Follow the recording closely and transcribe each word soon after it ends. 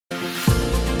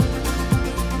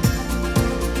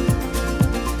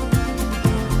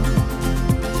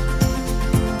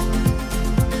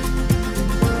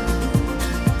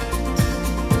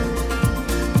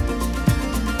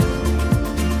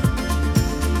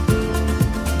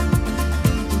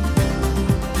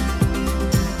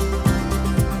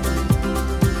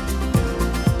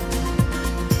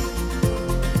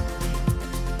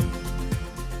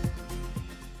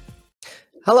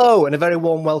Hello, and a very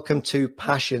warm welcome to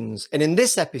Passions. And in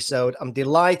this episode, I'm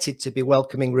delighted to be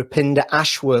welcoming Rupinder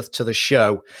Ashworth to the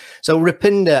show. So,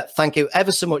 Rupinder, thank you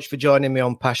ever so much for joining me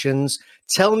on Passions.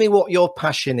 Tell me what your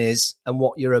passion is and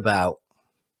what you're about.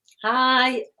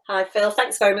 Hi, Phil.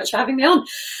 Thanks very much for having me on.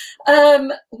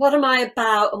 What am I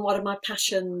about and what are my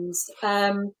passions?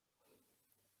 I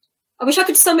wish I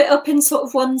could sum it up in sort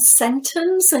of one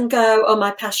sentence and go, oh,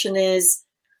 my passion is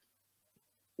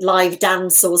live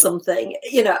dance or something.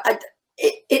 You know,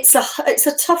 it's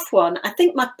a tough one. I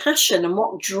think my passion and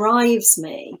what drives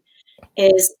me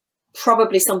is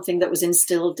probably something that was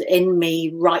instilled in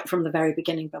me right from the very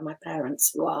beginning by my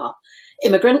parents, who are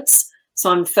immigrants.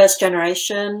 So I'm first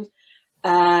generation,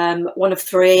 one of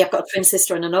three. I've got a twin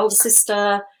sister and an older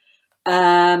sister.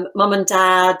 Mum and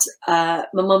dad, my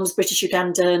mum's British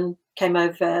Ugandan,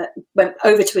 went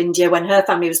over to India when her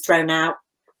family was thrown out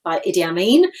by Idi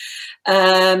Amin,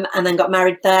 and then got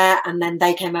married there. And then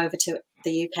they came over to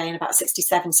the UK in about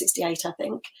 67, 68, I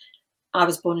think. I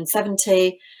was born in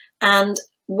 70. And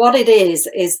what it is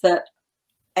that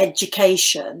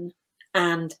education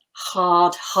and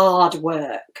hard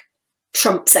work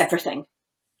trumps everything.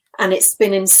 And it's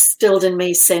been instilled in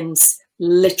me since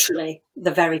literally the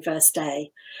very first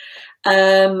day.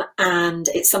 And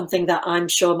it's something that I'm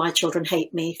sure my children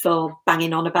hate me for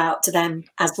banging on about to them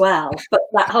as well. But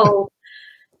that whole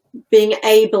being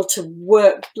able to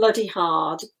work bloody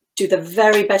hard, do the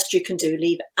very best you can do,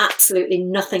 leave absolutely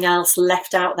nothing else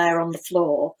left out there on the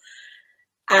floor,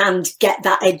 and get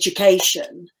that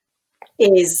education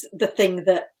is the thing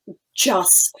that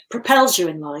just propels you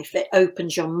in life. It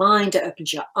opens your mind, it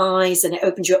opens your eyes, and it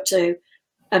opens you up to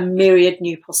a myriad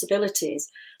new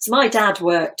possibilities. So my dad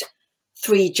worked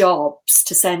 3 jobs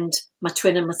to send my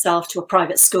twin and myself to a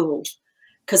private school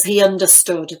because he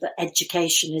understood that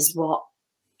education is what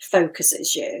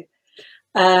focuses you.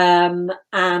 And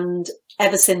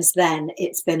ever since then,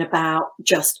 it's been about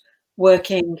just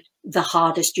working the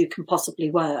hardest you can possibly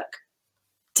work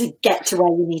to get to where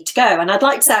you need to go. And I'd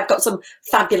like to say I've got some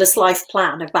fabulous life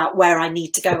plan about where I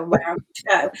need to go and where I need to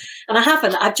go. And I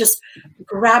haven't. I've just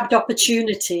grabbed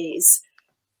opportunities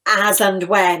as and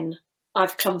when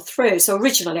I've come through. So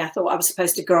originally I thought I was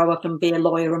supposed to grow up and be a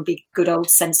lawyer and be good old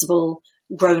sensible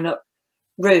grown-up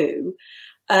Roo.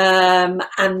 And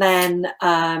then,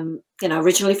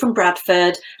 originally from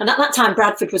Bradford. And at that time,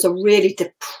 Bradford was a really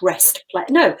depressed place.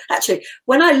 No, actually,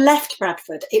 when I left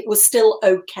Bradford, it was still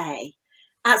okay.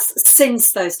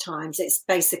 Since those times, it's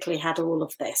basically had all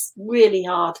of this a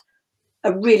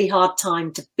really hard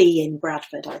time to be in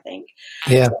Bradford, I think.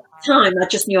 Yeah. So at the time, I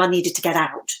just knew I needed to get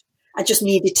out. I just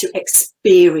needed to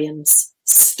experience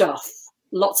stuff,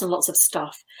 lots and lots of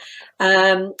stuff.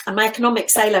 And my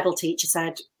economics A-level teacher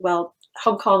said, well,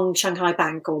 Hong Kong Shanghai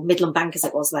Bank, or Midland Bank as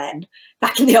it was then,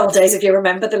 back in the old days, if you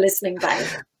remember the listening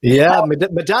bank. Yeah,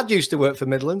 my dad used to work for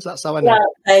Midlands. That's how I know.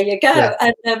 Well, there you go.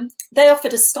 Yeah. And they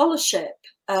offered a scholarship,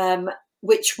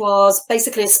 which was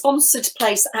basically a sponsored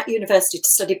place at university to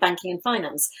study banking and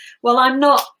finance. Well, I'm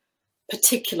not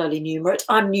particularly numerate.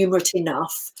 I'm numerate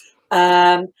enough.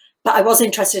 But I was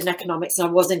interested in economics and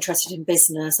I was interested in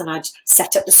business, and I'd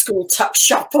set up the school tuck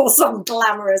shop or some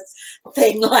glamorous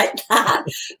thing like that.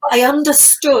 But I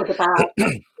understood about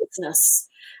business.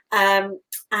 And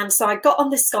so I got on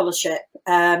this scholarship,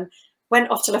 went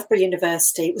off to Loughborough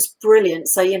University. It was brilliant.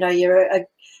 So, I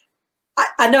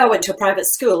know I went to a private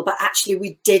school, but actually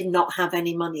we did not have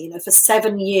any money. For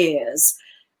 7 years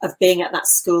of being at that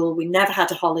school, we never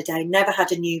had a holiday, never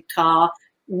had a new car,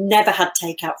 never had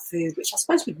takeout food, which I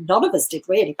suppose none of us did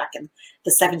really back in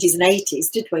the 70s and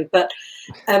 80s, did we? But,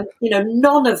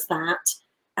 none of that.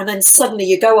 And then suddenly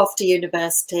you go off to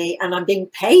university, and I'm being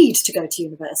paid to go to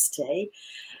university.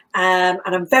 And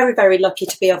I'm very, very lucky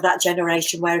to be of that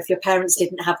generation where if your parents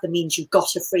didn't have the means, you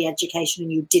got a free education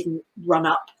and you didn't run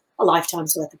up a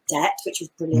lifetime's worth of debt, which was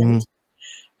brilliant.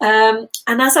 And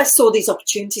as I saw these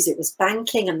opportunities, it was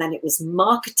banking, and then it was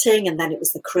marketing, and then it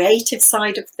was the creative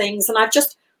side of things. And I've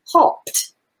just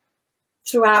hopped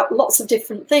throughout lots of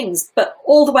different things. But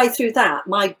all the way through that,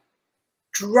 my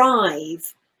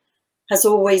drive has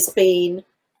always been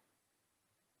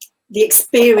the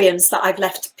experience that I've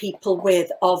left people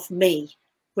with of me,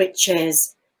 which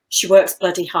is she works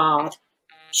bloody hard.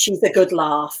 She's a good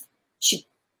laugh. She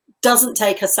doesn't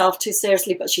take herself too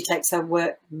seriously, but she takes her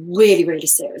work really, really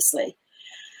seriously.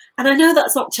 And I know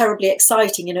that's not terribly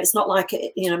exciting. It's not like,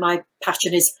 my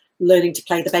passion is learning to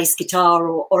play the bass guitar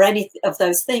or any of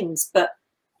those things. But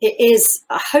it is,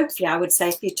 hopefully, I would say,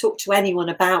 if you talk to anyone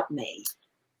about me,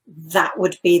 that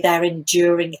would be their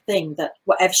enduring thing, that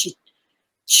whatever she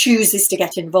chooses to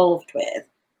get involved with,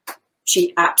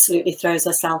 she absolutely throws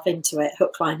herself into it,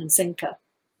 hook, line and sinker.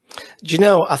 Do you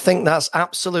know, I think that's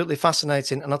absolutely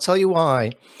fascinating. And I'll tell you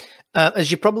why.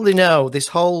 As you probably know, this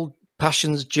whole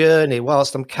Passions journey,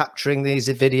 whilst I'm capturing these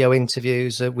video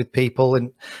interviews with people,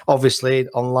 and obviously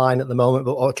online at the moment,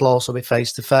 but it'll also be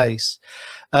face to face.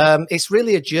 It's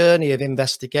really a journey of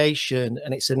investigation,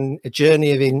 and it's a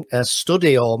journey of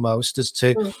study almost as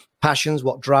to passions,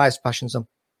 what drives passions.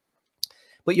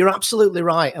 But you're absolutely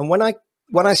right. And when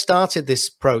I started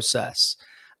this process,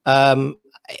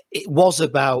 it was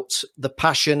about the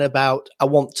passion about I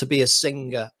want to be a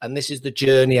singer, and this is the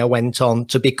journey I went on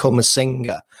to become a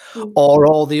singer, or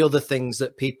all the other things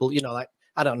that people, like,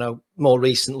 I don't know, more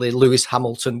recently Lewis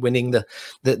Hamilton winning the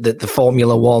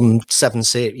Formula One 7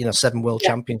 world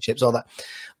championships, all that.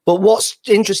 But what's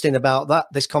interesting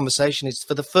about this conversation is,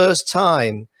 for the first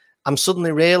time, I'm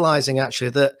suddenly realizing actually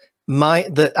that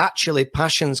actually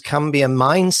passions can be a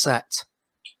mindset.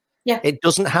 Yeah, it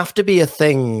doesn't have to be a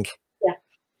thing.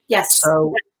 Yes.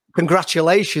 So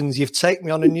congratulations, you've taken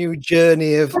me on a new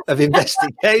journey of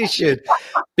investigation,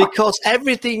 because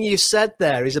everything you said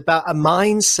there is about a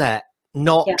mindset,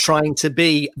 not trying to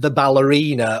be the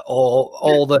ballerina or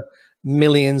all the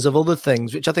millions of other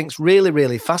things, which I think is really,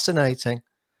 really fascinating.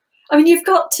 I mean, you've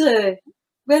got to,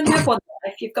 when you have one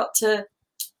life, you've got to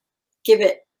give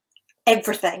it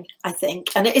everything, I think.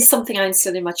 And it is something I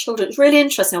instill in my children. It's really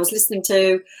interesting. I was listening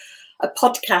to a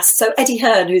podcast. So Eddie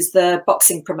Hearn, who's the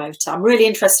boxing promoter, I'm really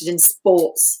interested in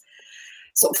sports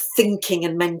sort of thinking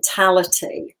and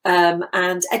mentality.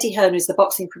 And Eddie Hearn, who's the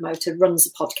boxing promoter, runs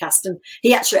a podcast, and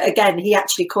he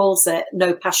actually calls it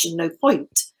No Passion, No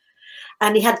Point.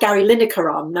 And he had Gary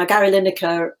Lineker on. Now, Gary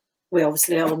Lineker, we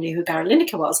obviously all knew who Gary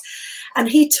Lineker was. And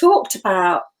he talked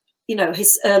about,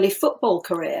 his early football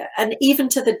career, and even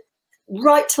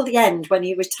right till the end when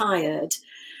he retired,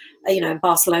 in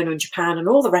Barcelona and Japan and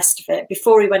all the rest of it,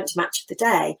 before he went to Match of the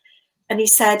Day. And he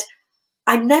said,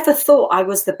 I never thought I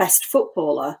was the best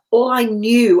footballer. All I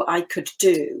knew I could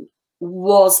do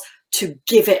was to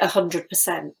give it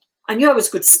 100%. I knew I was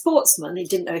a good sportsman. He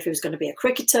didn't know if he was going to be a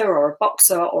cricketer or a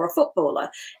boxer or a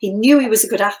footballer. He knew he was a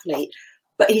good athlete,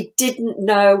 but he didn't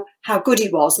know how good he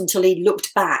was until he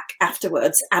looked back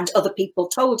afterwards and other people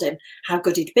told him how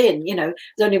good he'd been. It was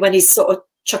only when he's sort of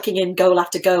chucking in goal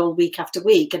after goal, week after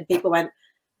week, and people went,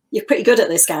 you're pretty good at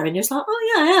this, Gary. And he was like,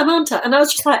 oh yeah, I am, aren't I? And I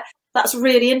was just like, that's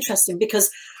really interesting,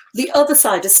 because the other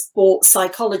side of sports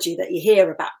psychology that you hear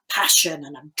about passion,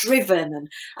 and I'm driven and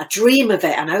I dream of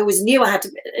it and I always knew I had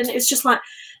to, and it's just like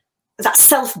that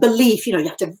self-belief, you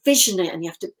have to vision it, and you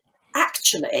have to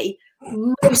actually,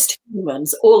 most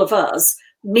humans, all of us,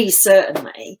 me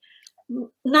certainly,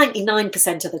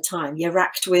 99% of the time you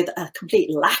act with a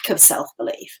complete lack of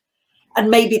self-belief. And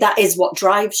maybe that is what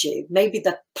drives you. Maybe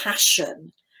the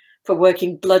passion for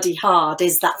working bloody hard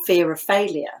is that fear of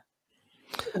failure.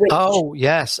 Oh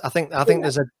yes, I think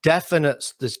there's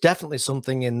definitely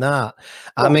something in that.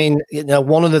 I mean,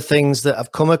 one of the things that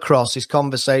I've come across is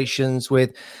conversations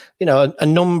with, a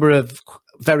number of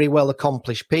very well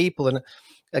accomplished people, and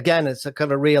again, it's a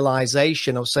kind of a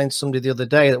realization. I was saying to somebody the other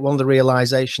day that one of the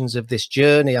realizations of this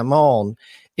journey I'm on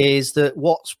is that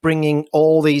what's bringing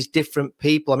all these different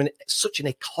people, I mean, it's such an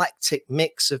eclectic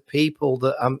mix of people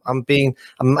that I'm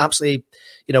absolutely,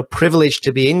 privileged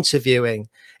to be interviewing.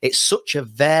 It's such a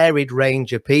varied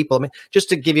range of people. I mean, just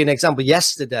to give you an example,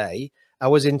 yesterday I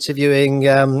was interviewing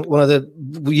one of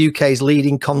the UK's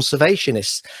leading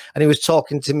conservationists, and he was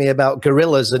talking to me about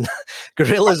gorillas and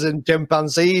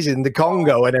chimpanzees in the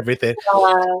Congo and everything.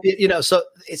 So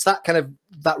it's that kind of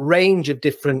that range of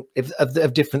different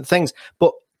things.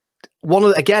 But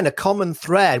a common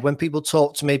thread when people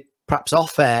talk to me, perhaps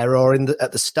off air or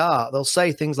at the start, they'll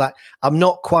say things like, "I'm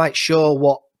not quite sure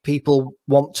what people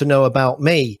want to know about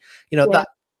me."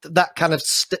 That kind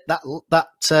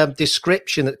of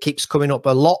description that keeps coming up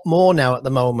a lot more now at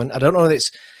the moment. I don't know if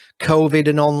it's COVID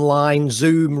and online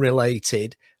Zoom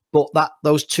related, but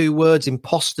those two words,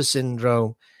 imposter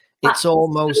syndrome, it's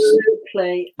almost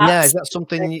absolutely. Is that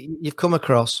something you've come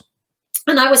across?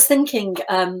 And I was thinking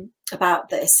about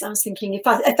this. I was thinking if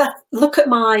I look at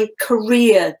my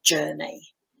career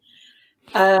journey,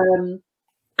 and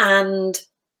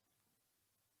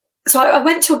so I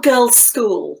went to a girls'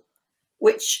 school,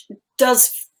 which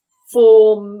does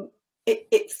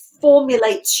it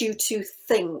formulates you to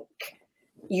think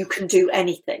you can do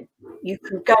anything. You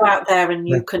can go out there and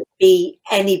you can be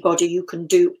anybody, you can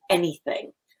do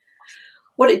anything.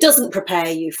 What it doesn't prepare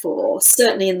you for,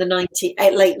 certainly in the late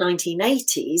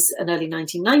 1980s and early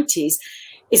 1990s,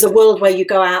 is a world where you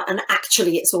go out and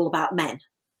actually it's all about men.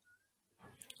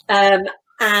 And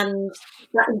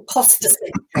that imposter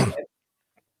syndrome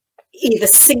either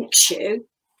sinks you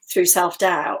through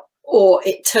self-doubt, or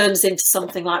it turns into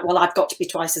something like, well, I've got to be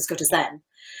twice as good as them.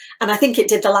 And I think it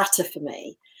did the latter for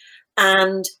me.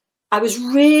 And I was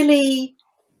really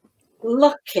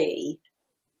lucky.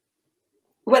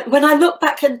 When I look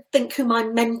back and think who my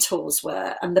mentors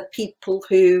were and the people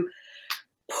who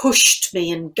pushed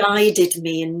me and guided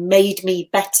me and made me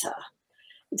better,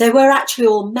 they were actually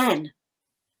all men.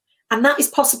 And that is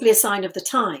possibly a sign of the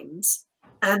times.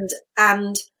 And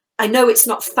I know it's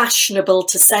not fashionable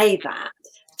to say that,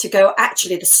 to go,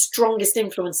 actually, the strongest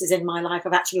influences in my life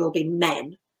have actually all been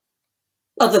men,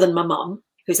 other than my mum,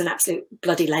 who's an absolute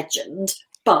bloody legend.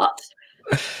 But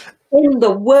in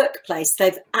the workplace,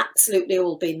 they've absolutely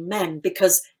all been men,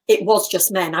 because it was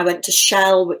just men. I went to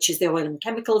Shell, which is the oil and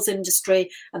chemicals industry,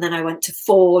 and then I went to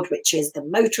Ford, which is the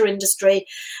motor industry.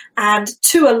 And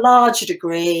to a larger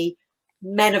degree,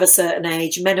 men of a certain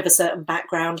age, men of a certain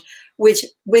background, with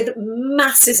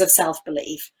masses of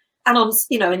self-belief. And on,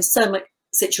 you know, in some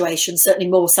situations, certainly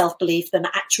more self-belief than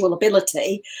actual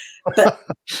ability. But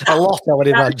a lot, I would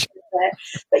imagine.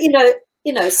 But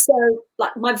so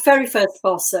like my very first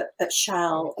boss at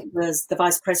Shell was the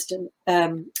vice president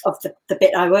of the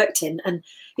bit I worked in, and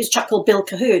he was a chap called Bill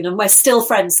Cahoon, and we're still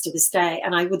friends to this day.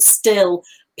 And I would still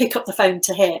pick up the phone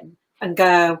to him and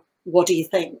go, what do you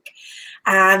think?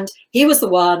 And he was the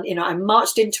one, you know, I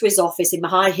marched into his office in my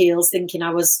high heels thinking I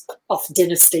was off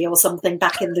Dynasty or something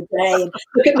back in the day. And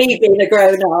look at me being a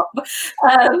grown up.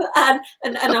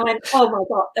 And I went, oh my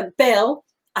God, Bill,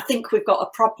 I think we've got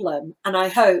a problem. And I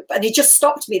hope, and he just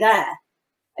stopped me there.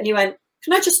 And he went,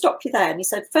 can I just stop you there? And he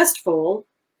said, first of all,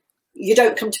 you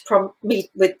don't come to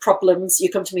me with problems, you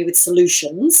come to me with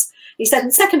solutions. He said,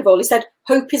 and second of all, he said,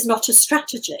 hope is not a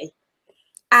strategy.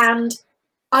 And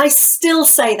I still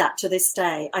say that to this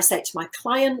day. I say it to my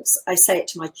clients. I say it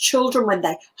to my children when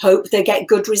they hope they get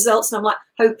good results. And I'm like,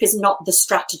 hope is not the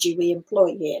strategy we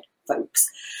employ here, folks.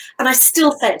 And I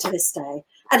still say it to this day.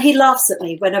 And he laughs at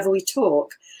me whenever we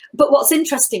talk. But what's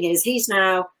interesting is he's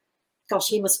now, gosh,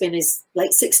 he must be in his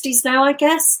late 60s now, I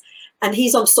guess. And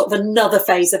he's on sort of another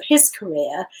phase of his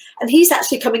career. And he's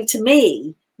actually coming to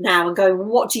me now and going,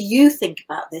 what do you think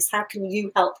about this? How can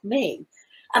you help me?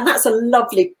 And that's a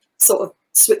lovely sort of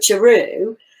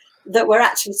switcheroo that we're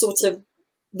actually sort of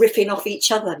riffing off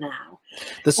each other now.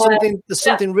 There's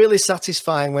something really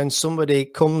satisfying when somebody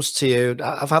comes to you.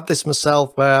 I've had this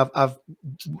myself where I've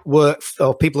worked,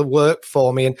 or people have worked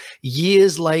for me, and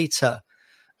years later,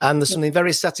 and there's something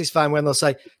very satisfying when they'll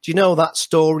say, do you know that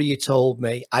story you told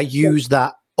me? I use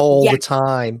that all the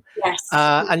time. Yes.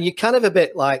 And you're kind of a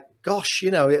bit like, gosh, you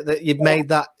know, you've made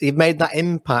that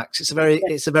impact. It's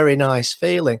a very nice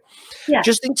feeling. Yeah.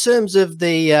 Just in terms of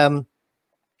the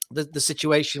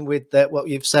situation with what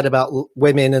you've said about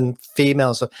women and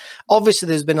females, obviously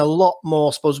there's been a lot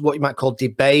more, I suppose, what you might call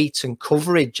debate and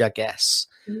coverage, I guess,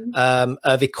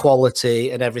 of equality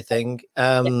and everything.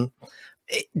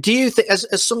 Do you think,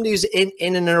 as somebody who's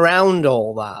in and around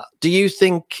all that, do you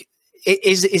think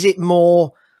is it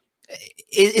more?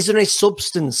 Is there any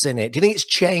substance in it? Do you think it's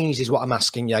changed, is what I'm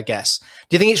asking you, I guess?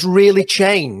 Do you think it's really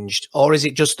changed, or is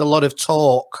it just a lot of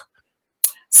talk?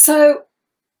 So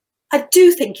I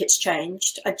do think it's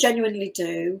changed. I genuinely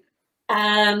do.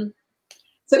 So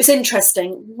it's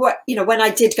interesting. When I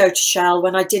did go to Shell,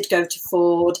 when I did go to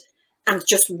Ford, and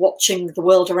just watching the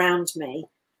world around me,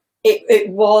 it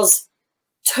was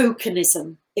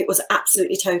tokenism. It was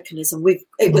absolutely tokenism.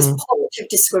 It was positive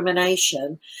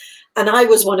discrimination. And I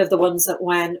was one of the ones that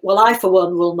went, well, I, for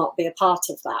one, will not be a part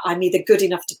of that. I'm either good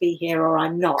enough to be here or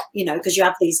I'm not, because you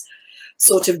have these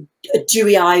sort of a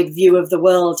dewy-eyed view of the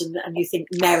world, and you think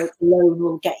merit alone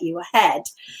will get you ahead.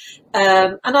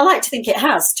 And I like to think it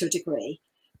has to a degree,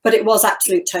 but it was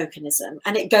absolute tokenism,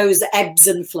 and it goes ebbs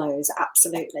and flows,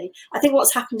 absolutely. I think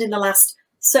what's happened in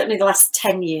certainly the last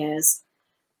 10 years,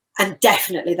 and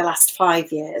definitely the last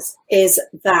 5 years, is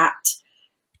that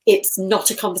it's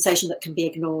not a conversation that can be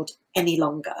ignored any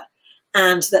longer,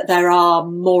 and that there are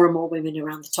more and more women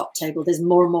around the top table. There's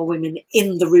more and more women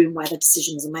in the room where the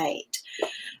decisions are made.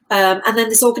 And then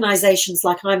there's organisations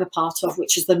like I'm a part of,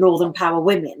 which is the Northern Power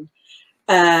Women,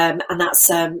 and that's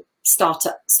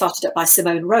started up by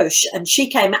Simone Roche. And she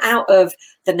came out of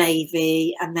the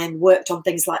Navy and then worked on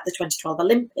things like the 2012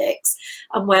 Olympics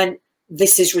and went,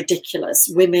 this is ridiculous.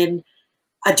 Women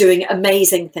are doing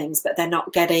amazing things, but they're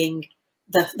not getting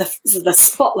the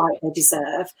spotlight they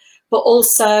deserve, but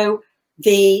also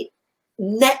the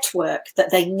network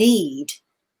that they need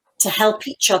to help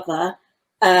each other,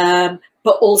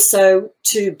 but also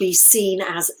to be seen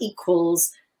as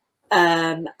equals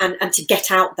and to get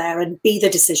out there and be the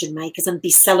decision makers and be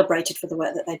celebrated for the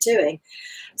work that they're doing.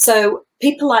 So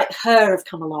people like her have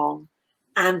come along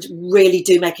and really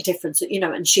do make a difference,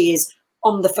 and she is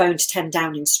on the phone to 10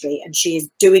 Downing Street, and she is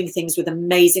doing things with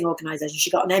amazing organisations. She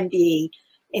got an MBE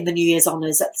in the New Year's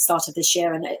Honours at the start of this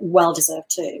year, and well deserved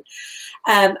too.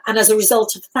 And as a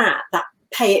result of that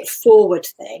pay it forward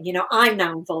thing, I'm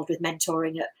now involved with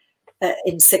mentoring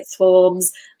in sixth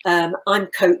forms. I'm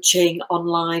coaching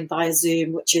online via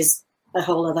Zoom, which is a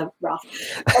whole other rough.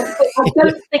 I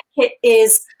don't think it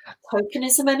is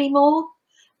tokenism anymore.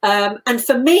 And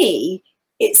for me,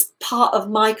 it's part of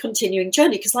my continuing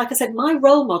journey, because like I said, my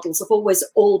role models have always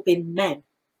all been men.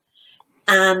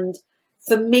 And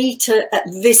for me to, at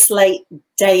this late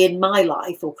day in my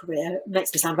life or career, it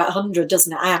makes me sound about 100,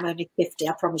 doesn't it? I am only 50,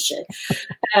 I promise you.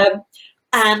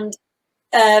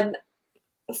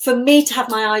 For me to have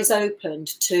my eyes opened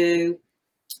to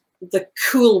the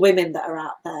cool women that are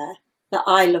out there that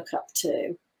I look up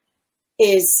to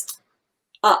is,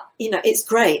 it's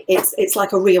great. It's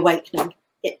like a reawakening.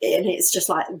 And it's just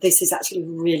like, this is actually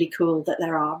really cool that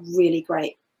there are really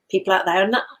great people out there.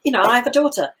 And, I have a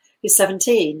daughter who's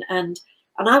 17, and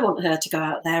I want her to go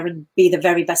out there and be the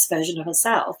very best version of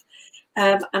herself.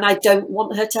 And I don't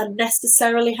want her to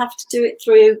necessarily have to do it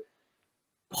through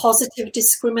positive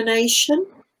discrimination.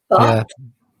 But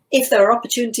if there are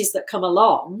opportunities that come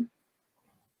along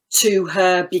to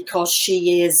her because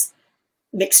she is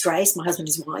mixed race, my husband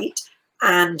is white,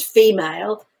 and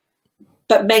female,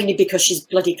 but mainly because she's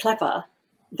bloody clever,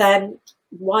 then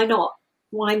why not?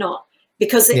 Why not?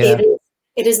 Because it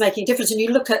is making a difference. And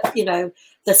you look at,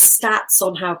 the stats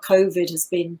on how COVID has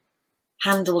been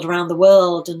handled around the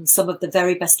world, and some of the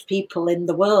very best people in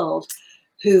the world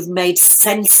who've made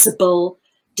sensible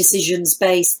decisions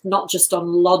based not just on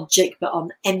logic, but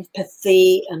on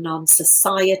empathy and on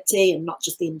society, and not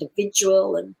just the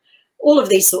individual, and all of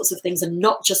these sorts of things, and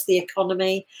not just the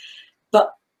economy,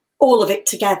 but all of it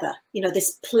together.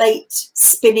 This plate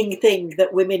spinning thing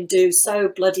that women do so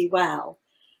bloody well.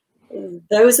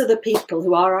 Those are the people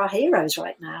who are our heroes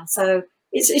right now. So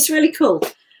it's really cool.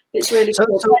 It's really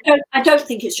cool. So I don't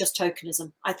think it's just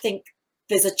tokenism. I think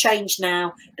there's a change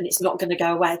now, and it's not going to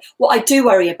go away. What I do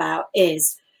worry about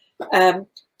is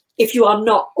if you are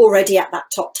not already at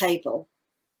that top table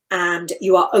and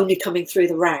you are only coming through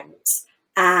the ranks,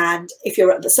 and if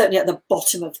you're certainly at the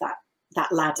bottom of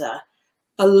that ladder,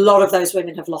 a lot of those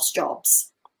women have lost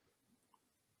jobs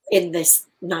in this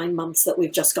 9 months that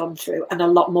we've just gone through, and a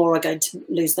lot more are going to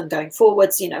lose them going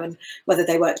forwards, and whether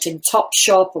they worked in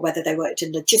Topshop, or whether they worked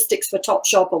in logistics for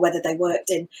Topshop, or whether they worked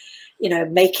in,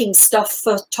 making stuff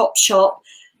for Topshop,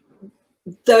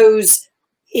 those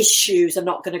issues are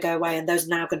not going to go away, and those are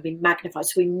now going to be magnified.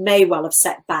 So we may well have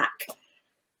set back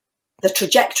the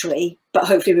trajectory, but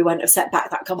hopefully we won't have set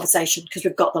back that conversation, because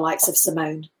we've got the likes of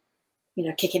Simone,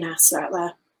 kicking ass out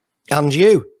there. And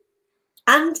you.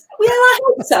 And I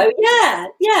hope so.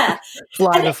 Yeah.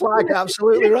 Flying the flag,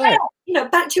 absolutely right.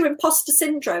 Back to your imposter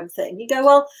syndrome thing. You go,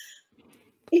 well,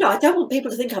 I don't want people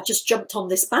to think I've just jumped on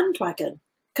this bandwagon,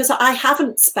 because I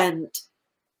haven't spent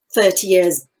 30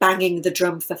 years banging the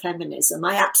drum for feminism.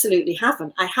 I absolutely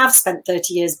haven't. I have spent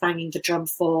 30 years banging the drum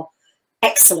for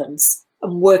excellence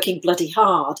and working bloody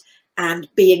hard and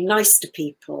being nice to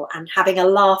people and having a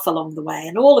laugh along the way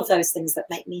and all of those things that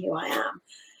make me who I am.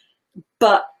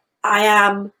 But I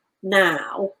am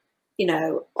now,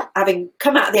 having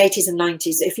come out of the 80s and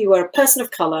 90s, if you were a person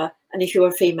of colour and if you were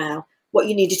a female, what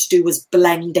you needed to do was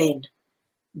blend in,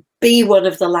 be one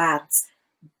of the lads,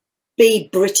 be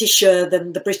Britisher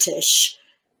than the British.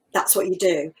 That's what you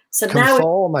do. So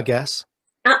conform, I guess.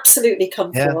 Absolutely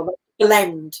conform,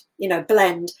 blend,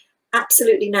 blend.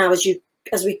 Absolutely now,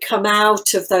 as we come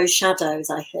out of those shadows,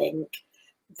 I think,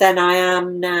 then I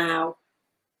am now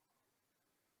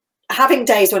having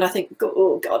days when I think,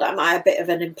 oh God, am I a bit of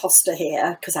an imposter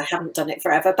here because I haven't done it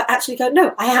forever? But actually go,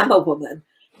 no, I am a woman.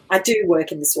 I do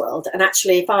work in this world. And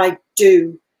actually, if I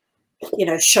do,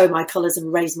 show my colours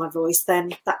and raise my voice,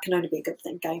 then that can only be a good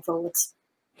thing going forwards.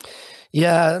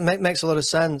 Yeah, it makes a lot of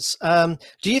sense.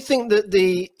 Do you think that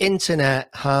the internet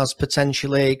has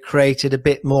potentially created a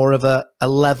bit more of a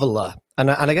leveler? And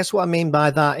I guess what I mean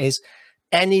by that is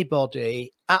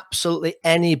anybody, absolutely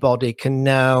anybody, can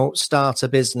now start a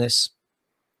business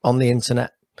on the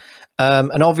internet.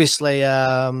 And obviously,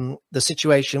 the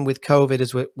situation with COVID,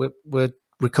 as we're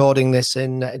recording this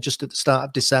in just at the start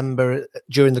of December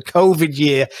during the COVID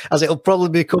year, as it'll probably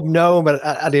become known,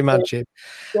 I'd imagine.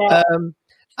 Yeah.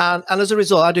 And as a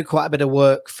result, I do quite a bit of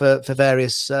work for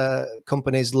various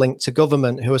companies linked to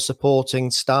government who are supporting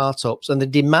startups. And the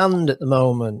demand at the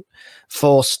moment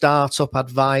for startup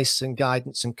advice and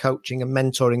guidance and coaching and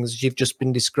mentoring, as you've just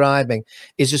been describing,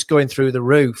 is just going through the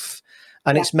roof.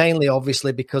 And it's mainly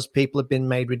obviously because people have been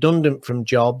made redundant from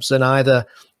jobs, and either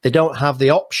they don't have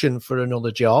the option for another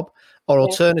job, or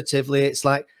alternatively, it's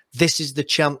like, this is the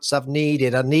chance I've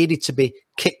needed. I needed to be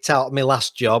kicked out of my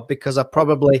last job because I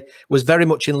probably was very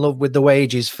much in love with the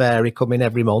wages fairy coming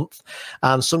every month.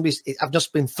 And I've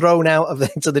just been thrown out of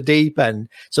into the deep end.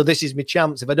 So this is my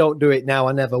chance. If I don't do it now,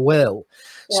 I never will.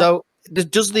 Yeah. So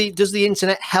does the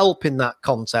internet help in that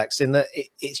context, in that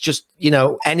it's just,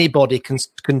 anybody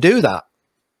can do that?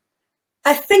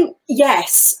 I think,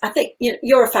 yes. I think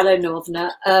you're a fellow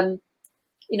Northerner.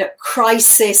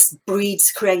 Crisis breeds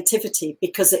creativity,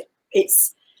 because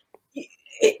it's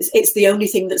the only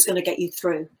thing that's going to get you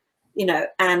through,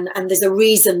 and there's a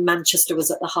reason Manchester was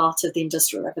at the heart of the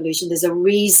Industrial Revolution. There's a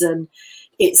reason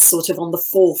it's sort of on the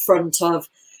forefront of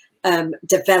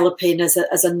developing as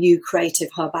a new creative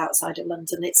hub outside of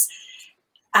London. It's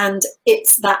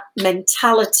that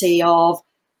mentality of,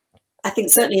 I think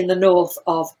certainly in the North,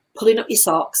 of pulling up your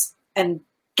socks and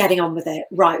getting on with it.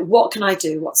 Right, what can I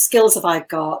do? What skills have I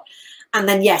got? And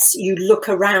then, yes, you look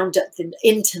around at the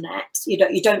internet.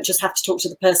 You don't just have to talk to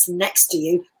the person next to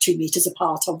you, 2 meters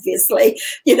apart, obviously.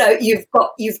 You've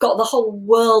got the whole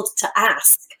world to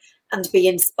ask and be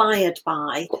inspired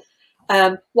by.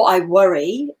 What I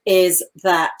worry is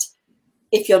that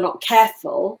if you're not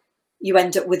careful, you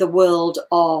end up with a world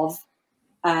of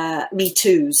Me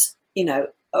Too's.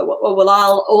 Well,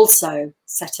 I'll also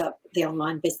set up the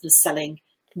online business selling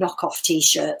knockoff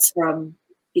T-shirts from,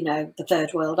 the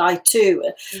third world. I too,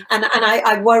 and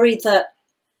I worry that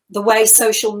the way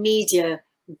social media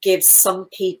gives some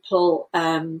people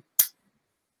a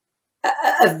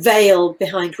veil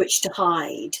behind which to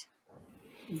hide,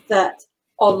 that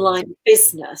online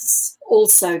business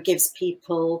also gives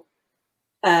people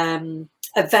a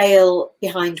veil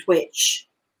behind which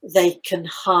they can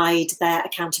hide their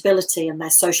accountability and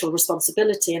their social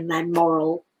responsibility and their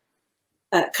moral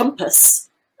compass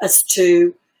as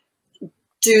to,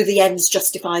 do the ends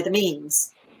justify the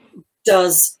means?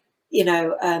 Does,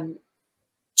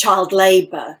 child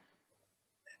labour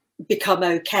become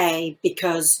okay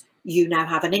because you now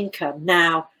have an income?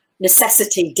 Now,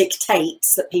 necessity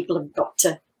dictates that people have got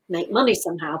to make money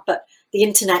somehow, but the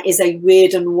internet is a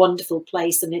weird and wonderful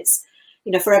place, and it's,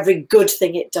 for every good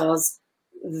thing it does,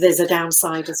 there's a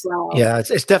downside as well. Yeah,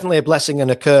 it's definitely a blessing and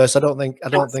a curse. I don't think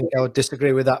I would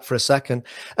disagree with that for a second.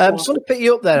 Just want to pick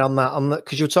you up there on that,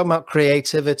 because you were talking about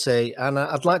creativity, and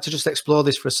I'd like to just explore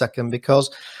this for a second,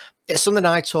 because it's something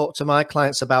I talk to my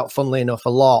clients about, funnily enough, a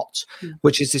lot,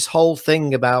 which is this whole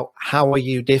thing about how are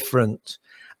you different?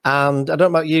 And I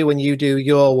don't know about you when you do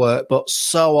your work, but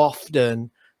so often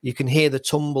you can hear the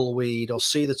tumbleweed or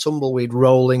see the tumbleweed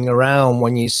rolling around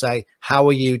when you say, how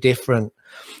are you different?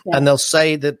 Yeah. And they'll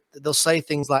say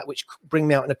things like, which bring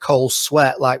me out in a cold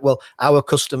sweat, like, well, our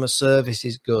customer service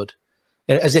is good,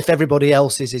 as if everybody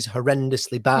else's is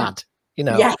horrendously bad,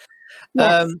 Yeah.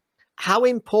 Yes. How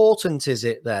important is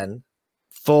it then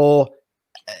for,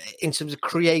 in terms of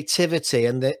creativity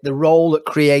and the role that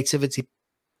creativity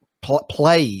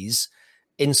plays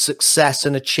in success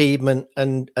and achievement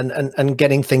and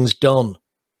getting things done?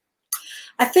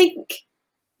 I think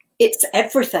it's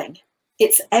everything.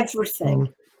 It's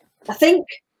everything. I think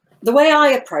the way I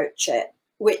approach it,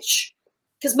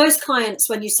 because most clients,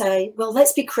 when you say, well,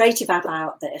 let's be creative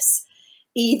about this,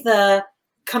 either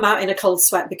come out in a cold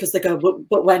sweat because they go,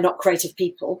 but we're not creative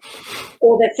people,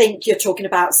 or they think you're talking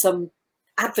about some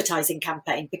advertising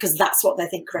campaign, because that's what they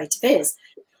think creative is.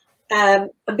 And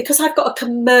because I've got a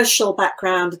commercial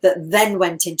background that then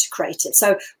went into creative.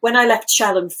 So when I left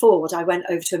Shell and Ford, I went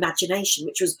over to Imagination,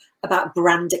 which was about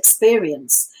brand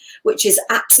experience, which is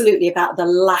absolutely about the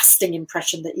lasting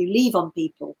impression that you leave on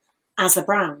people as a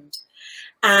brand.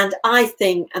 And I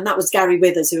think, and that was Gary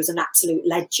Withers, who was an absolute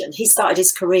legend. He started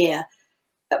his career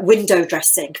at window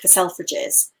dressing for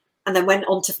Selfridges, and then went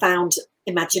on to found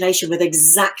Imagination with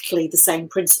exactly the same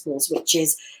principles, which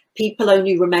is people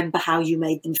only remember how you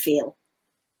made them feel.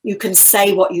 You can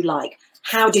say what you like.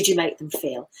 How did you make them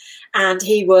feel? And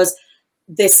he was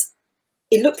this,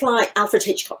 it looked like Alfred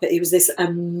Hitchcock, but he was this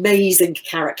amazing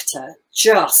character,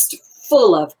 just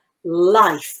full of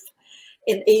life.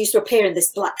 He used to appear in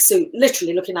this black suit,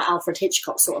 literally looking like Alfred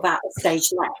Hitchcock, sort of out of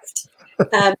stage left.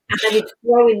 And then he'd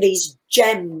throw in these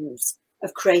gems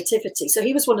of creativity. So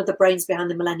he was one of the brains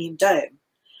behind the Millennium Dome.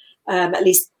 At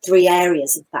least 3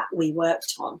 areas of that we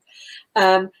worked on.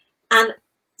 And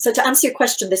So to answer your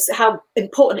question, this how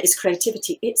important is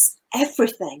creativity? It's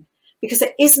everything, because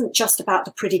it isn't just about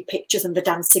the pretty pictures and the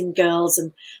dancing girls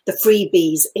and the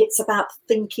freebies. It's about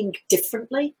thinking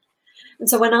differently. And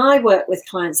so when I work with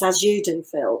clients, as you do,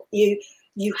 Phil,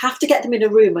 you have to get them in a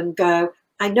room and go,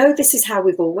 I know this is how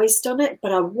we've always done it,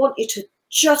 but I want you to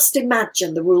just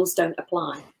imagine the rules don't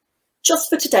apply.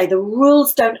 Just for today, the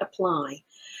rules don't apply.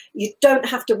 You don't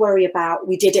have to worry about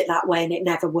we did it that way and it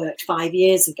never worked 5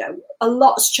 years ago. A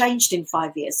lot's changed in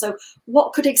 5 years. So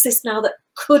what could exist now that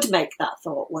could make that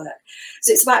thought work?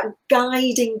 So it's about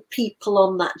guiding people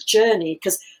on that journey,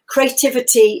 because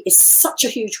creativity is such a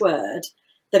huge word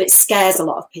that it scares a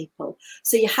lot of people.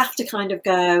 So you have to kind of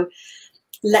go,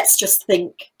 let's just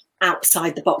think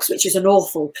outside the box, which is an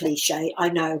awful cliche, I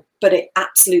know, but it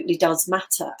absolutely does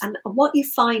matter. And what you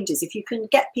find is if you can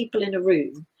get people in a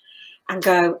room and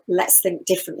go, let's think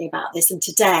differently about this. And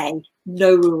today,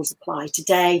 no rules apply.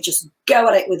 Today, just go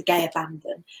at it with gay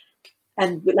abandon.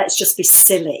 And let's just be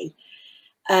silly.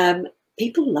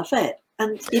 People love it.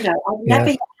 And, you know, I've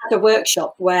never had a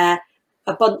workshop where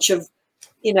a bunch of,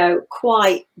 you know,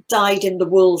 quite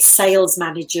dyed-in-the-wool sales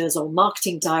managers or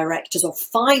marketing directors or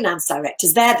finance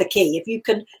directors, they're the key. If you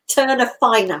can turn a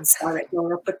finance director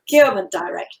or a procurement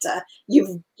director,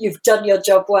 you've done your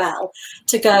job well.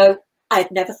 To go,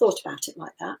 I'd never thought about it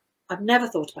like that. I've never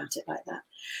thought about it like that.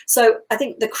 So I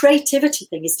think the creativity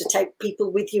thing is to take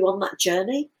people with you on that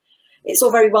journey. It's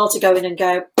all very well to go in and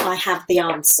go, I have the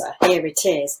answer, here it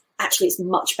is. Actually, it's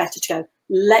much better to go,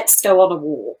 let's go on a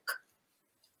walk.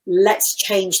 Let's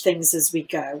change things as we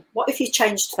go. What if you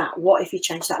changed that? What if you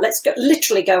changed that? Let's go,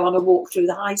 literally go on a walk through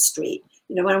the high street.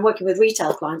 You know, when I'm working with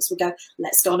retail clients, we go,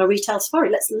 let's go on a retail safari.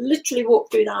 Let's literally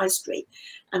walk through the high street.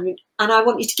 And I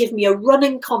want you to give me a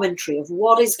running commentary of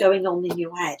what is going on in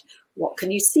your head. What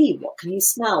can you see? What can you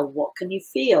smell? What can you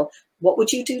feel? What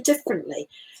would you do differently?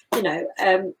 You know,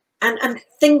 and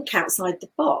think outside the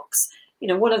box. You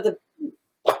know, one of the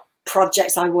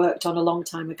projects I worked on a long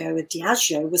time ago with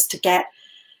Diageo was to get,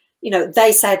 you know,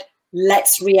 they said,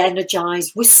 let's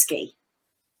re-energize whiskey.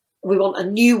 We want a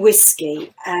new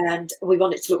whiskey and we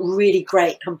want it to look really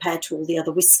great compared to all the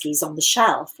other whiskies on the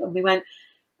shelf. And we went,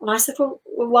 and I said, well,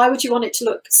 why would you want it to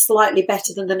look slightly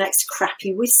better than the next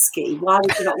crappy whiskey? Why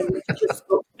would you not want it to just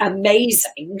look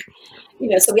amazing? You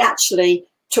know, so we actually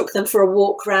took them for a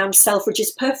walk around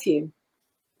Selfridge's perfume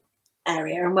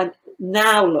area and went,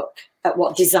 now look at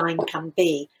what design can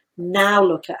be. Now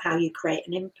look at how you create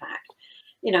an impact.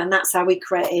 You know, and that's how we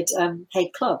created Hey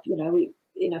Club, you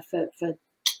know, for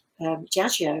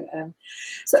Diageo.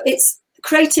 So it's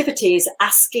creativity is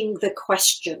asking the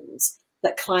questions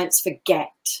that clients forget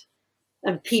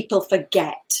and people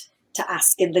forget to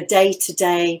ask in the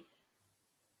day-to-day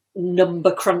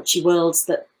number crunchy worlds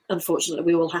that unfortunately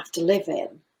we all have to live in.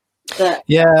 But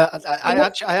I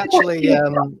actually absolutely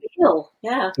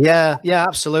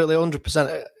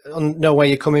 100%. Know where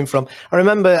you're coming from. I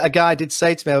remember a guy did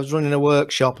say to me, I was running a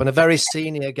workshop and a very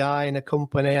senior guy in a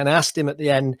company, and I asked him at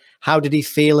the end, how did he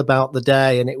feel about the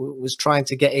day? And it was trying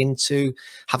to get into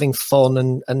having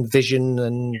fun and vision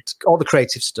and all the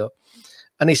creative stuff.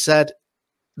 And he said,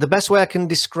 the best way I can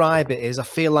describe it is I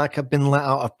feel like I've been let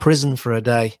out of prison for a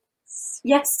day.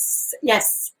 Yes.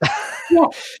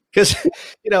 Because,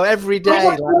 you know, every day,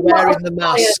 like wearing the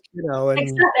mask, you know. And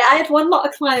exactly. I had one lot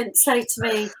of clients say to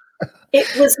me, it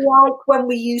was like when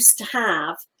we used to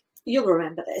have, you'll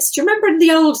remember this, do you remember in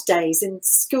the old days in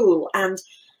school and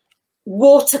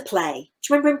water play?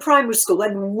 Do you remember in primary school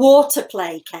when water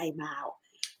play came out?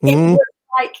 It was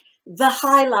like the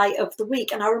highlight of the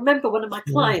week. And I remember one of my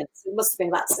clients, who must have been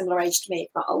about similar age to me, if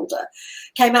not older,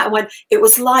 came out and went, it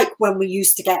was like when we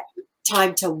used to get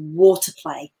time to water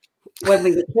play when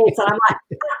we were kids. And I'm like,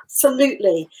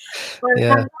 absolutely.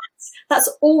 And that's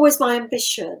always my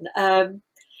ambition. And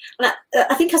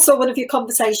I think I saw one of your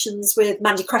conversations with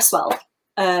Mandy Cresswell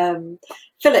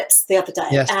Phillips the other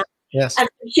day. Yes. And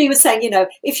she was saying, you know,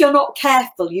 if you're not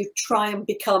careful, you try and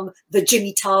become the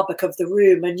Jimmy Tarbuck of the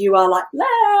room and you are like,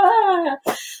 la.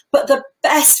 But the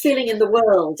best feeling in the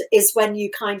world is when you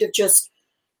kind of just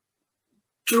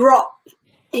drop,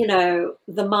 you know,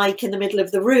 the mic in the middle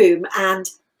of the room and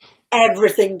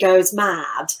everything goes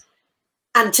mad.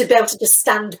 And to be able to just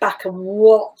stand back and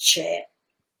watch it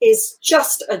is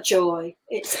just a joy.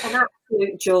 It's an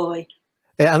absolute joy.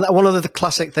 Yeah, and one of the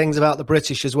classic things about the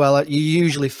British as well, you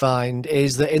usually find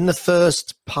is that in the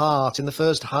first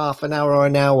half an hour or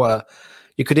an hour,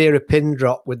 you could hear a pin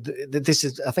drop with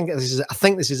I think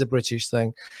this is a British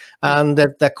thing, and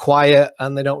they're quiet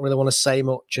and they don't really want to say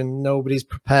much, and nobody's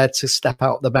prepared to step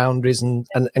out the boundaries and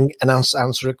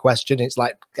answer a question. It's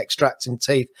like extracting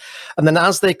teeth. And then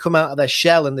as they come out of their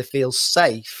shell and they feel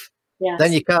safe, yes,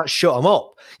 then you can't shut them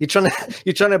up. You're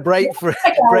trying to break for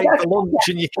lunch,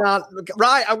 and you can't.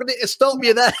 Right, I'm going to stop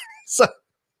you there. So,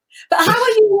 but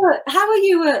how are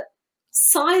you at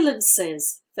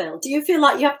silences, Phil? Do you feel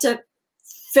like you have to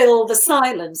fill the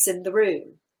silence in the room?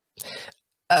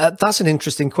 That's an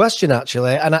interesting question,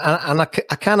 actually, and I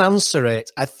can answer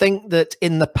it. I think that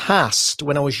in the past,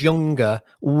 when I was younger,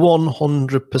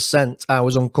 100% I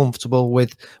was uncomfortable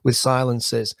with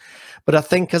silences. But I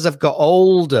think as I've got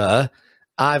older,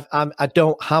 I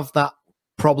don't have that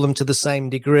problem to the same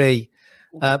degree.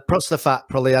 Plus the fact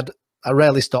probably I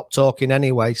rarely stop talking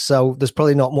anyway, so there's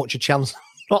probably not much chance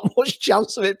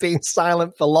of it being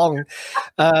silent for long.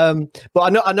 But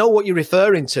I know what you're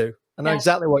referring to. I know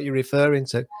exactly what you're referring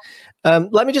to.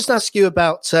 Let me just ask you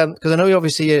about, because I know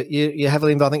you're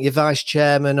heavily involved. I think you're vice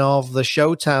chairman of the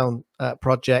Showtown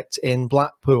project in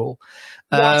Blackpool.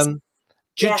 Yes.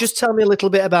 Just tell me a little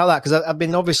bit about that, because I've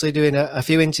been obviously doing a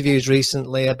few interviews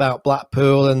recently about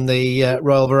Blackpool, and the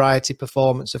Royal Variety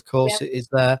performance, of course, is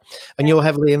there, and you're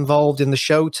heavily involved in the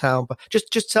Showtown. But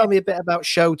just tell me a bit about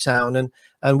Showtown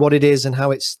and what it is and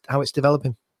how it's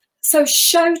developing. So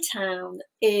Showtown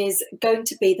is going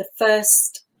to be the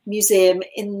first museum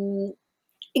in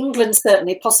England,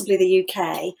 certainly, possibly the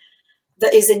UK,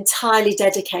 that is entirely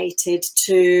dedicated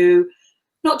to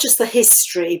not just the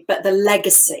history, but the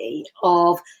legacy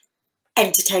of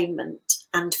entertainment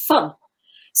and fun.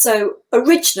 So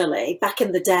originally, back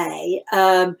in the day,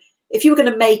 if you were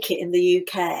going to make it in the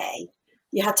UK,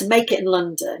 you had to make it in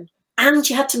London, and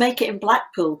you had to make it in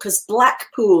Blackpool, because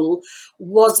Blackpool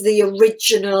was the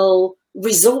original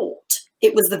resort.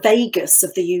 It was the Vegas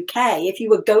of the UK. If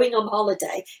you were going on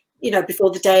holiday,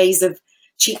 before the days of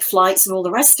cheap flights and all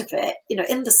the rest of it,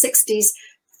 in the 60s,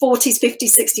 40s,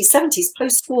 50s, 60s, 70s,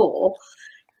 post-war,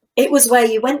 it was where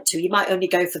you went to. You might only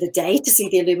go for the day to see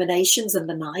the illuminations and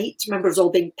the night. Remember, it was all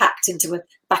being packed into the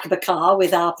back of a car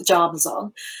with our pajamas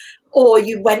on. Or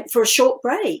you went for a short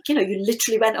break. You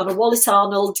literally went on a Wallace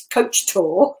Arnold coach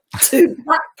tour to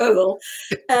Blackpool.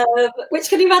 Which,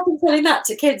 can you imagine telling that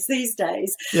to kids these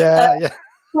days? Yeah.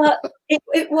 But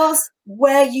it was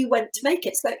where you went to make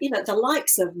it. So, the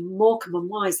likes of Morecambe and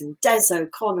Wise and Des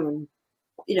O'Connor and,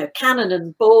 Cannon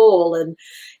and Ball, and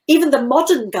even the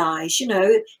modern guys,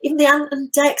 even the Ant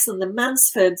and Dex and the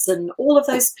Mansfords and all of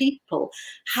those people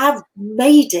have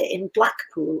made it in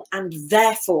Blackpool, and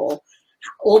therefore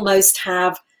almost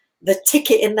have the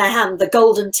ticket in their hand, the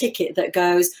golden ticket that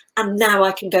goes, and now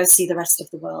I can go see the rest of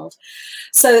the world.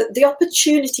 So the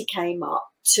opportunity came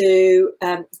up to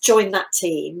join that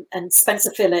team, and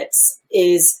Spencer Phillips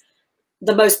is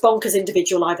the most bonkers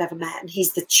individual I've ever met, and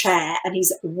he's the chair, and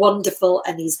he's wonderful,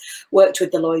 and he's worked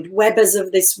with the Lloyd Webbers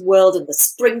of this world and the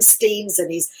Springsteens, and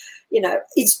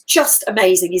he's just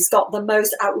amazing. He's got the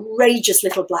most outrageous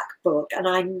little black book, and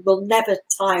I will never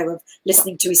tire of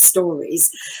listening to his stories.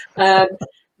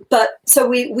 But so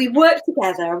we work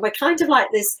together, and we're kind of like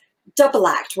this double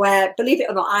act where, believe it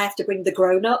or not, I have to bring the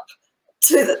grown up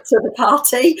to the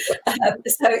party.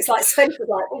 So it's like Spencer's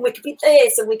like, well, we could be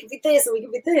this, and we could be this, and we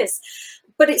could be this.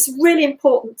 But it's really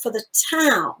important for the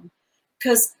town,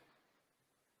 because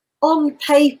on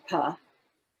paper,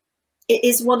 it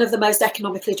is one of the most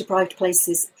economically deprived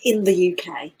places in the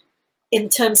UK in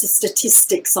terms of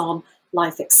statistics on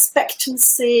life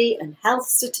expectancy and health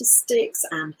statistics,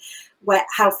 and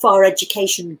how far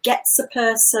education gets a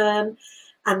person.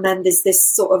 And then there's this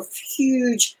sort of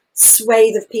huge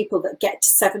swathe of people that get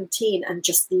to 17 and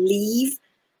just leave,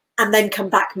 and then come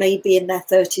back maybe in their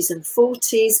 30s and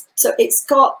 40s. So it's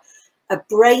got a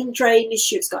brain drain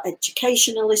issue, it's got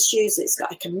educational issues, it's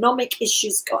got economic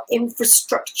issues, it's got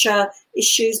infrastructure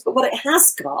issues. But what it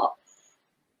has got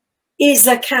is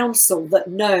a council that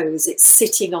knows it's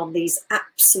sitting on these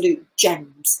absolute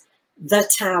gems: the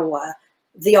Tower,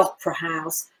 the Opera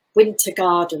House, Winter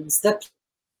Gardens, the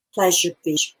Pleasure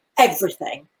Beach,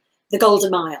 everything, the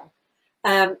Golden Mile.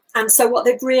 And so what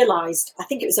they've realised, I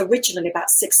think it was originally about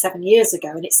 6-7 years ago,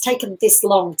 and it's taken this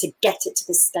long to get it to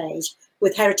this stage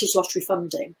with Heritage Lottery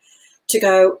funding, to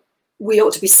go, we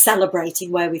ought to be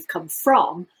celebrating where we've come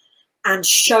from and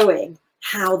showing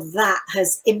how that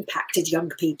has impacted young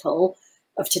people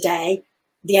of today.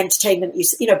 The entertainment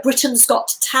use, Britain's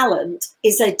Got Talent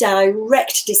is a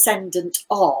direct descendant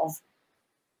of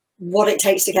what it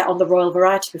takes to get on the Royal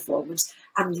Variety performance.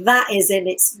 And that is in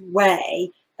its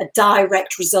way a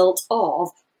direct result of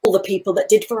all the people that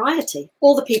did variety,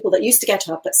 all the people that used to get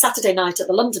up at Saturday night at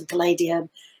the London Palladium,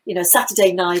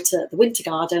 Saturday night at the Winter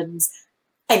Gardens,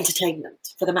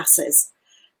 entertainment for the masses.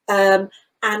 And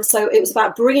so it was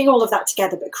about bringing all of that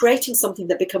together, but creating something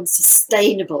that becomes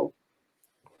sustainable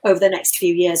over the next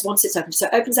few years once it's open. So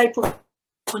it opens April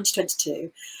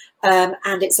 2022,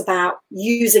 and it's about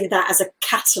using that as a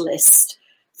catalyst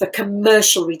for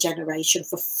commercial regeneration,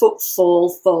 for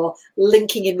footfall, for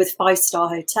linking in with 5-star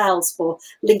hotels, for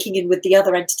linking in with the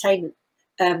other entertainment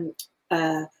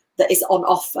that is on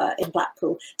offer in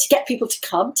Blackpool, to get people to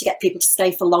come, to get people to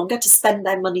stay for longer, to spend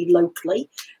their money locally.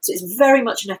 So it's very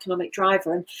much an economic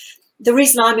driver. And the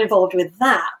reason I'm involved with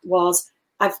that was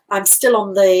I'm still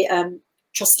on the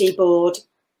trustee board,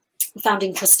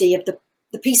 founding trustee of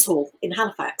the Peace Hall in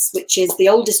Halifax, which is the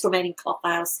oldest remaining cloth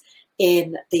house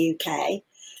in the UK,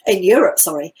 in Europe,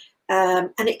 sorry. And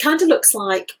it kind of looks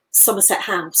like Somerset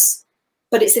House,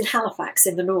 but it's in Halifax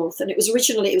in the north. And it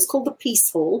was called the Peace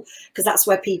Hall because that's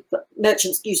where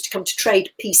merchants used to come to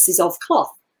trade pieces of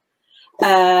cloth.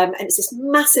 And it's this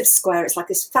massive square. It's like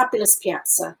this fabulous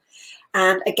piazza.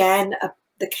 And again,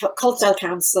 the Colesdale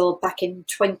Council back in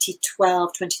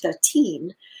 2012,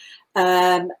 2013,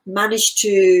 managed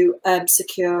to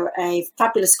secure a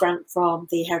fabulous grant from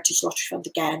the Heritage Lottery Fund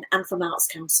again and from Arts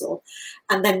Council,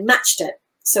 and then matched it.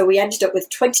 So we ended up with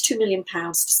 £22 million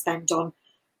to spend on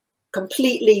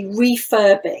completely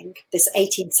refurbing this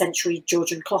 18th century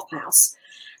Georgian cloth house,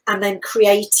 and then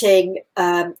creating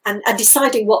and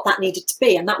deciding what that needed to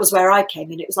be. And that was where I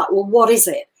came in. It was like, well, what is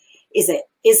it? Is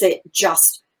it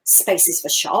just spaces for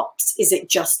shops? Is it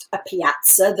just a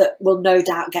piazza that will no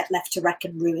doubt get left to wreck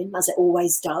and ruin, as it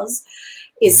always does?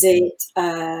 Is it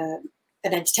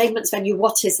an entertainment venue?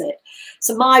 What is it?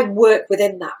 So my work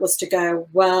within that was to go,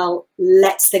 well,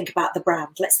 let's think about the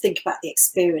brand. Let's think about the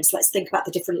experience. Let's think about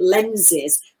the different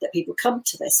lenses that people come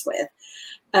to this with.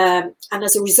 And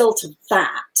as a result of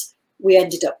that, we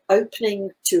ended up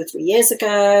opening 2 or 3 years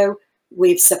ago.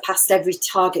 We've surpassed every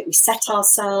target we set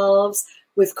ourselves.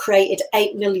 We've created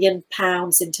 £8 million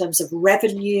in terms of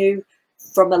revenue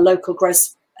from a local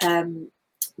gross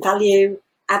value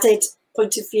added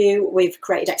point of view. We've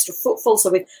created extra footfall. So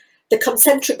the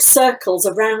concentric circles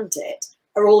around it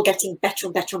are all getting better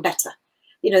and better and better.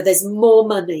 There's more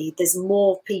money, there's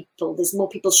more people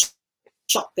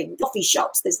shopping, coffee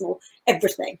shops, there's more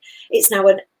everything. It's now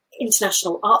an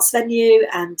international arts venue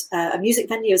and a music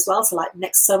venue as well. So like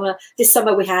this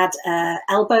summer we had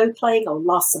Elbow playing, or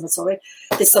last summer, sorry.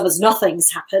 This summer's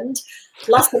nothing's happened.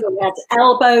 Last summer we had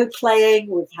Elbow playing,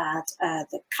 we've had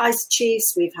the Kaiser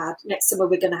Chiefs, next summer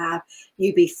we're going to have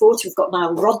UB40, we've got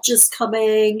Nile Rodgers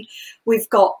coming, we've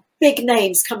got big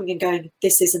names coming and going.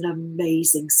 This is an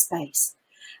amazing space.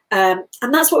 And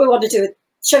that's what we want to do with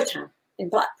Showtown in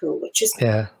Blackpool, which is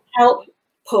help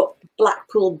put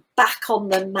Blackpool back on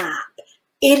the map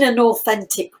in an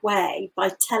authentic way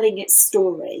by telling its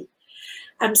story.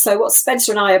 And so what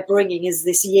Spencer and I are bringing is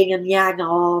this yin and yang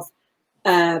of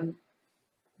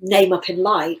name up in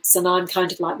lights. And I'm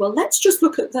kind of like, well, let's just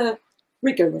look at the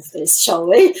rigor of this, shall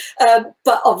we?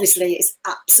 But obviously it's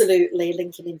absolutely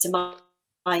linking into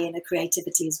my inner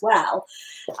creativity as well.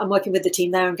 I'm working with the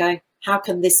team there and going, how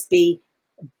can this be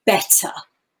better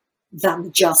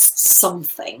than just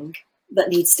something that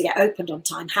needs to get opened on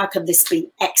time? How can this be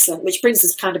excellent? Which brings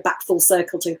us kind of back full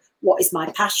circle to what is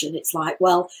my passion. It's like,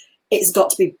 well, it's got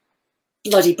to be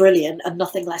bloody brilliant and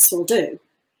nothing less will do.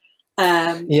 But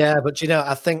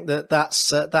I think that's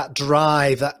that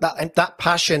drive, that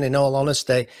passion, in all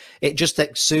honesty, it just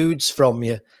exudes from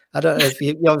you. I don't know if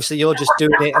you're just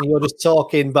doing it and you're just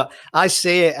talking, but I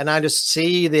see it and I just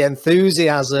see the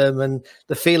enthusiasm and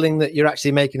the feeling that you're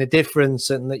actually making a difference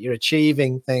and that you're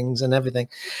achieving things and everything.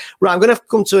 Right, I'm going to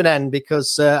come to an end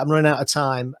because I'm running out of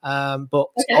time. But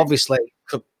obviously,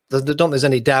 there's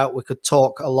any doubt we could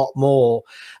talk a lot more.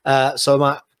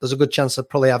 So there's a good chance I'll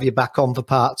probably have you back on for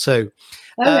part 2.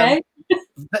 Okay.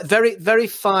 Very, very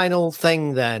final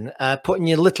thing then, putting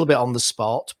you a little bit on the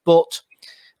spot, but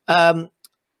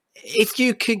if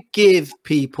you could give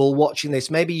people watching this,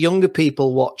 maybe younger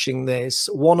people watching this,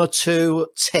 1 or 2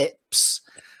 tips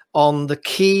on the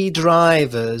key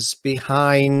drivers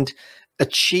behind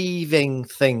achieving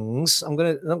things. I'm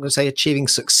not going to say achieving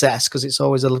success because it's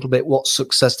always a little bit what's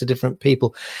success to different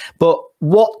people. But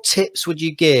what tips would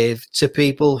you give to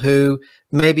people who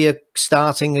maybe are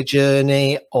starting a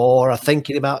journey or are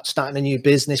thinking about starting a new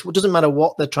business? It doesn't matter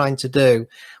what they're trying to do.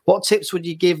 What tips would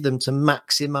you give them to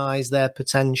maximize their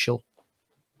potential?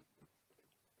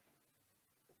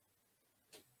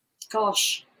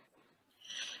 Gosh,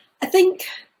 I think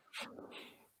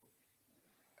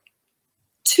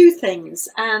 2 things,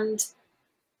 and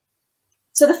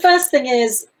So the first thing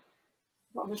is,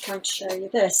 what am I trying to show you?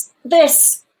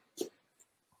 This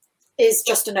is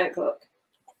just a notebook,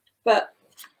 but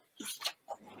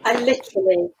I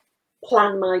literally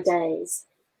plan my days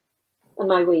and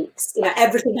my weeks. You know,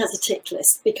 everything has a tick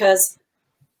list, because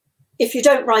if you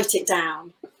don't write it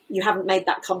down, you haven't made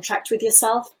that contract with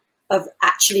yourself of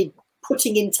actually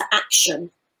putting into action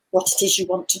what it is you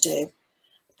want to do.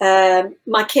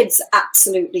 My kids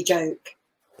absolutely joke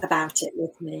about it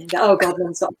with me and go, "Oh God,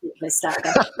 Mum's got a tick list out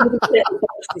there,"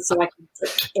 so I can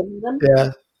tick in them.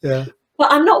 Yeah.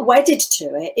 But I'm not wedded to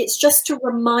it. It's just to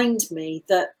remind me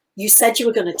that you said you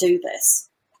were going to do this,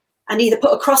 and either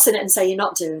put a cross in it and say you're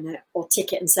not doing it, or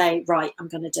tick it and say, right, I'm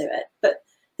going to do it. But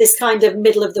this kind of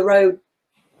middle of the road,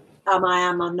 am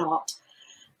I not?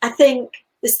 I think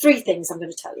there's 3 things I'm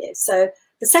going to tell you. So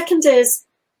the second is,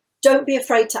 don't be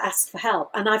afraid to ask for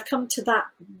help. And I've come to that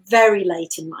very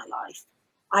late in my life.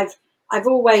 I've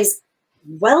always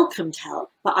welcomed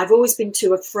help, but I've always been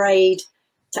too afraid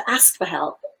to ask for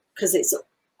help, because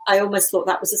I almost thought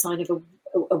that was a sign of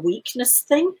a weakness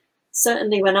thing.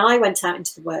 Certainly when I went out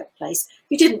into the workplace,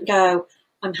 you didn't go,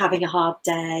 "I'm having a hard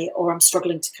day," or "I'm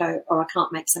struggling to cope," or "I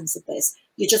can't make sense of this."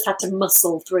 You just had to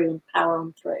muscle through and power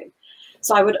on through.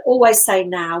 So I would always say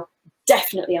now,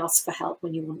 definitely ask for help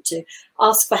when you want to.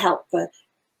 Ask for help for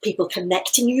people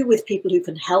connecting you with people who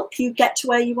can help you get to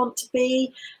where you want to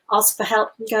be. Ask for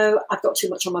help and go, "I've got too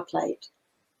much on my plate."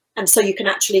 And so you can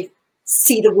actually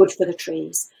see the wood for the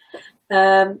trees.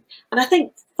 And I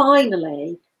think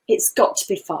finally, it's got to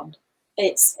be fun.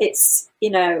 It's you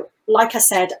know, like I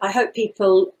said, I hope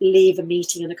people leave a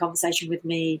meeting and a conversation with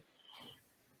me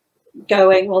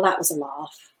going, "Well, that was a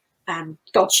laugh." And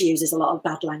God, she uses a lot of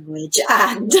bad language,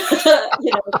 and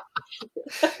you know,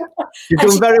 you've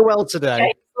done very well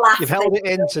today. You've held it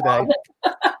in today.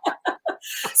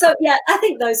 So yeah, I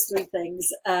think those 3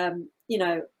 things. You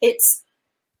know, it's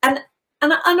and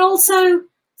also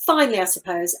finally, I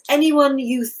suppose, anyone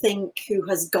you think who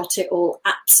has got it all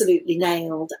absolutely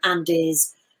nailed and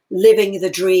is living the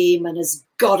dream and has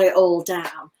got it all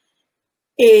down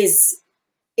is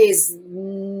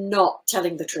not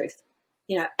telling the truth.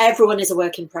 You know, everyone is a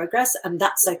work in progress, and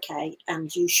that's okay.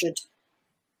 And you should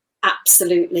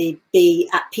absolutely be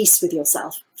at peace with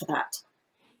yourself for that.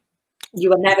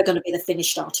 You are never going to be the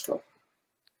finished article.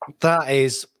 That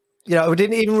is, you know, we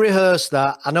didn't even rehearse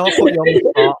that. I know I put you on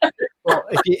the spot. But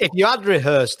if you had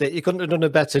rehearsed it, you couldn't have done a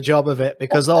better job of it,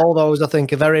 because all those, I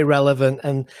think, are very relevant.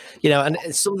 And, you know, and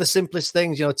it's some of the simplest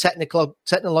things, you know,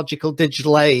 technological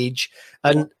digital age.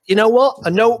 And you know what? A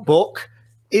notebook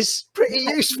is pretty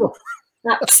useful.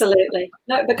 Absolutely.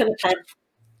 Notebook and a pen.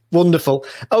 Wonderful.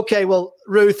 Okay, well,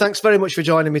 Ruth, thanks very much for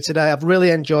joining me today. I've really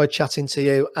enjoyed chatting to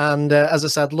you. And as I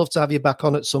said, I'd love to have you back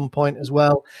on at some point as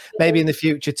well, maybe in the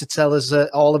future, to tell us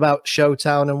all about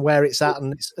Showtown and where it's at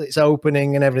and its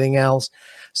opening and everything else.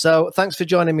 So thanks for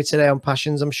joining me today on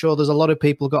Passions. I'm sure there's a lot of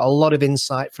people got a lot of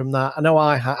insight from that. I know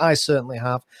I certainly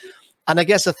have. And I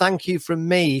guess a thank you from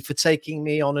me for taking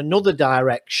me on another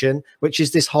direction, which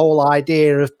is this whole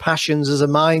idea of passions as a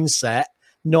mindset,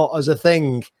 not as a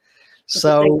thing.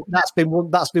 So that's been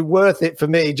worth it for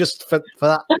me, just for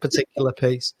that particular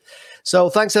piece. So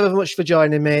thanks ever much for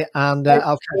joining me, and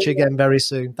I'll catch you again very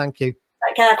soon. Thank you.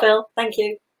 Take care, Phil. Thank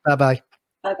you. Bye-bye.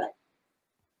 Bye-bye.